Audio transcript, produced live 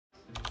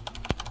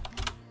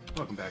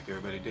Welcome back,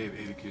 everybody. Dave,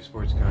 ABQ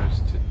Sports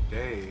Cards.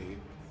 Today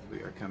we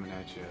are coming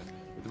at you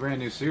with a brand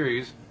new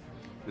series.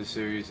 This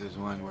series is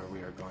one where we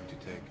are going to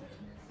take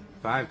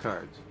 5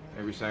 cards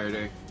every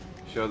Saturday,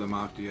 show them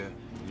off to you,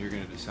 and you're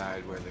going to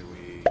decide whether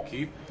we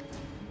keep,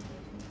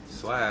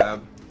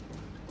 slab,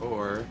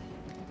 or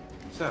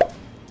sell.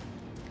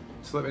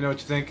 So let me know what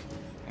you think,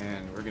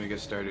 and we're going to get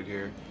started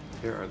here.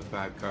 Here are the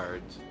 5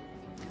 cards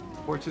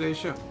for today's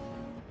show.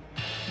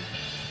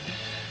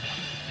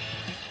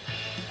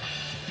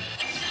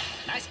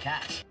 Nice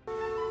catch.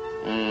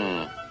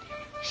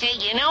 See,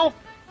 you know,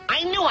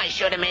 I knew I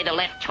should have made a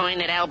left turn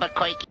at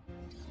Albuquerque.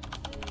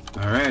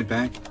 Alright,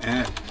 back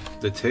at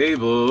the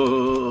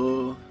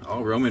table.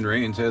 All Roman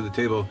Reigns at the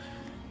table.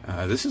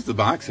 This is the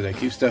box that I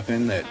keep stuff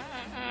in that...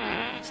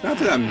 It's not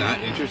that I'm not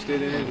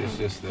interested in it, it's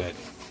just that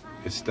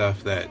it's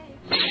stuff that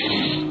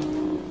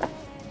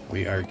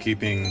we are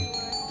keeping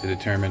to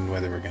determine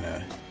whether we're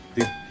gonna...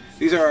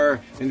 These are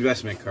our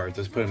investment cards,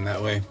 let's put them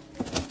that way.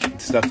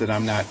 It's stuff that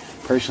I'm not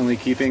personally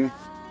keeping,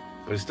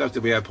 but it's stuff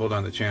that we have pulled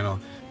on the channel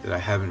that I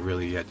haven't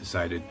really yet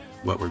decided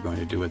what we're going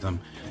to do with them.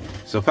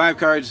 So 5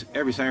 cards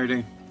every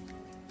Saturday.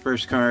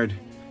 First card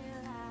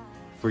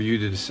for you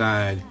to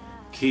decide,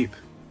 keep,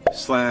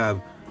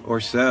 slab,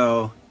 or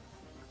sell,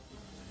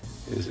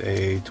 is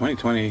a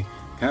 2020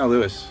 Kyle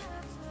Lewis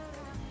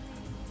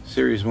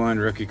Series 1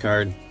 rookie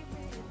card.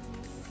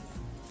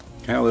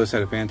 Kyle Lewis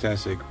had a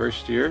fantastic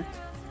first year,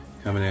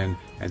 coming in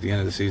at the end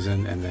of the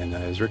season, and then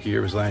his rookie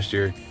year was last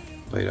year.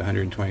 Played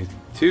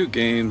 122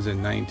 games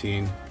in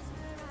 19.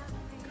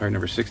 Card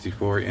number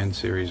 64 in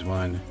Series 1.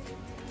 I'm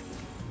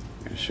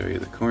going to show you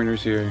the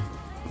corners here.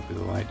 Hopefully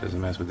the light doesn't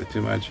mess with it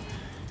too much.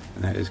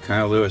 And that is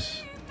Kyle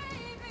Lewis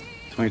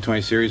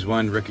 2020 Series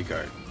 1 rookie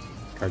card.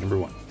 Card number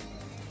 1.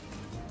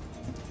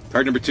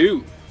 Card number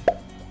 2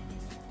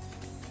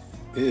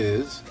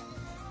 is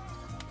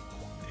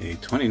a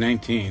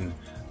 2019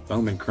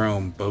 Bowman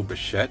Chrome Bo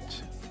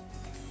Bichette.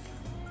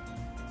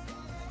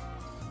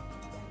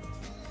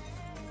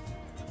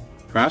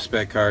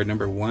 Prospect card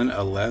number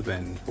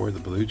 111 for the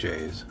Blue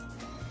Jays.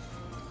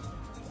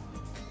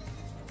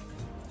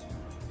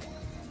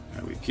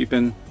 Are we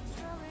keeping?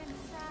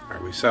 Are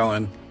we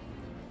selling?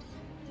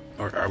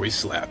 Or are we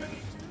slapping?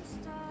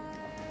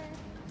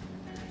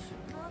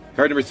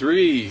 Card number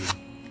 3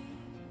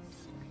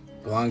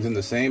 belongs in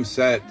the same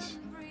set.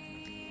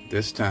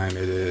 This time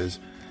it is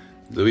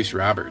Luis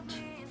Robert.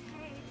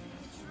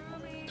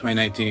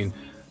 2019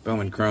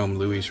 Bowman Chrome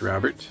Luis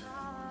Robert.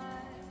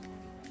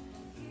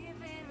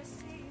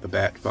 The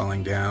bat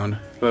falling down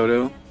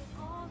photo.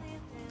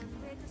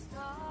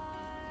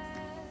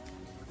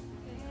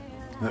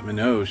 Let me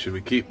know, should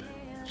we keep,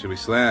 should we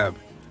slab,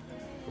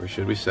 or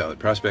should we sell it?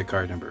 Prospect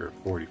card number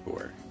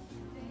 44.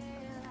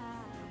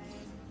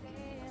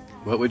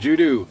 What would you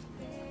do?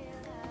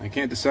 I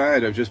can't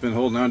decide, I've just been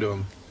holding on to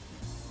them.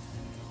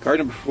 Card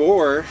number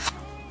 4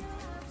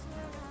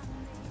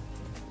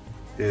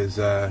 is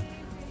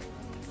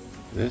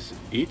this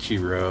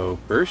Ichiro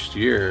first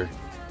year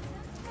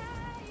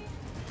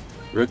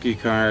rookie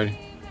card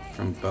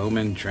from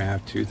Bowman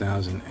Draft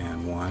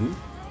 2001.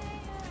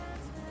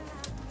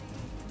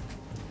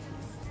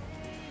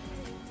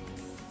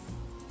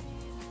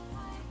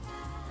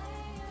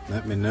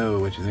 Let me know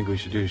what you think we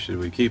should do. Should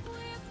we keep?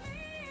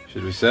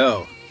 Should we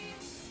sell?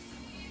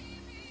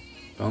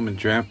 Bowman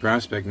Draft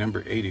Prospect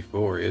number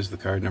 84 is the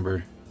card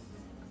number.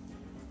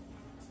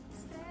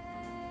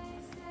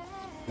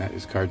 That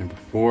is card number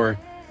 4.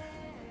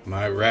 Am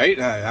I right?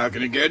 How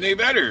can it get any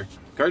better?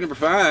 Card number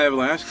 5,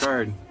 last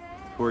card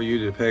for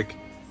you to pick,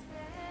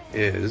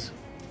 is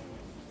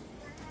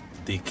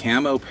the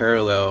Camo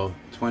Parallel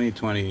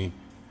 2020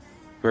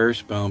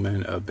 First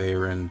Bowman of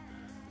Bayron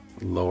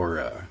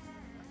Laura.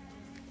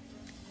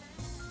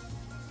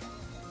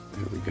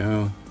 There we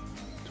go.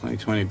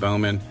 2020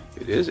 Bowman.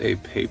 It is a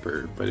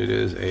paper, but it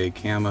is a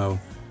Camo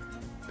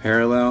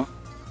Parallel.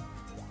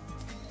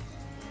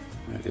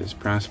 That is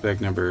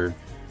prospect number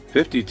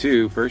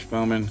 52, First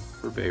Bowman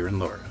for Bayron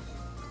Laura.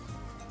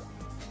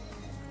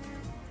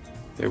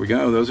 There we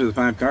go. Those are the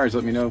 5 cards.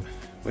 Let me know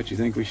what you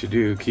think we should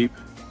do. Keep,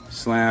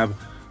 slab,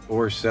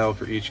 or sell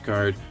for each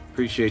card.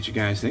 Appreciate you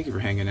guys. Thank you for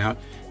hanging out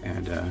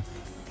and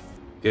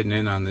getting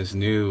in on this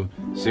new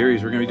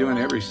series we're going to be doing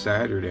every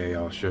Saturday.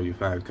 I'll show you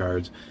 5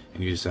 cards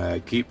and you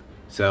decide keep,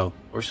 sell,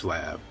 or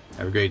slab.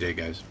 Have a great day,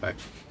 guys. Bye.